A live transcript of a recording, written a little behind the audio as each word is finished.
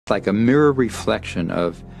like a mirror reflection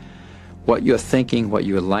of what you're thinking, what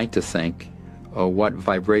you would like to think, or what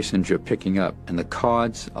vibrations you're picking up. And the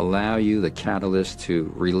cards allow you, the catalyst,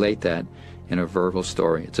 to relate that in a verbal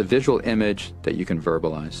story. It's a visual image that you can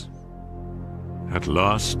verbalize. At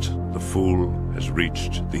last, the fool has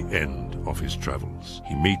reached the end of his travels.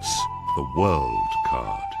 He meets the World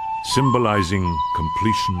card, symbolizing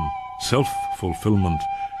completion, self-fulfillment,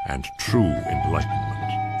 and true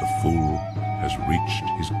enlightenment. The fool has reached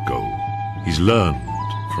his goal. He's learned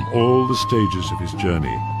from all the stages of his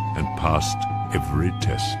journey and passed every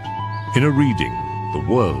test. In a reading, the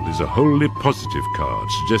World is a wholly positive card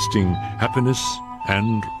suggesting happiness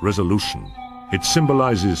and resolution. It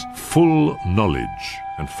symbolizes full knowledge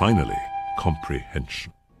and, finally,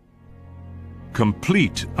 comprehension.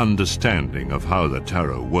 Complete understanding of how the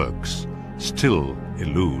tarot works still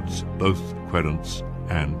eludes both querents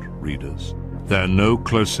and readers. They're no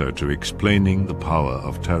closer to explaining the power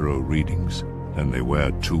of tarot readings than they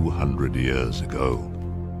were 200 years ago.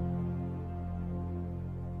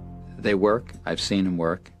 They work. I've seen them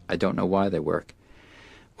work. I don't know why they work.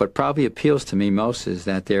 What probably appeals to me most is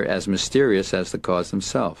that they're as mysterious as the cards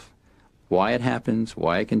themselves. Why it happens,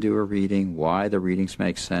 why I can do a reading, why the readings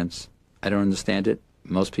make sense, I don't understand it.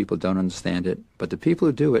 Most people don't understand it. But the people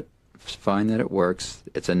who do it find that it works.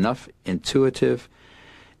 It's enough intuitive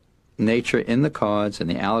nature in the cards and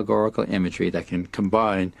the allegorical imagery that can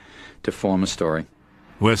combine to form a story.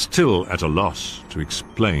 We're still at a loss to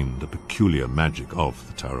explain the peculiar magic of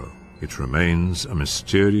the tarot. It remains a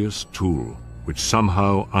mysterious tool which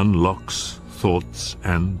somehow unlocks thoughts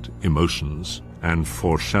and emotions and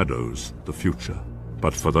foreshadows the future.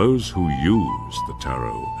 But for those who use the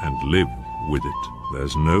tarot and live with it,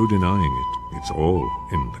 there's no denying it. It's all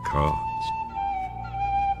in the cards.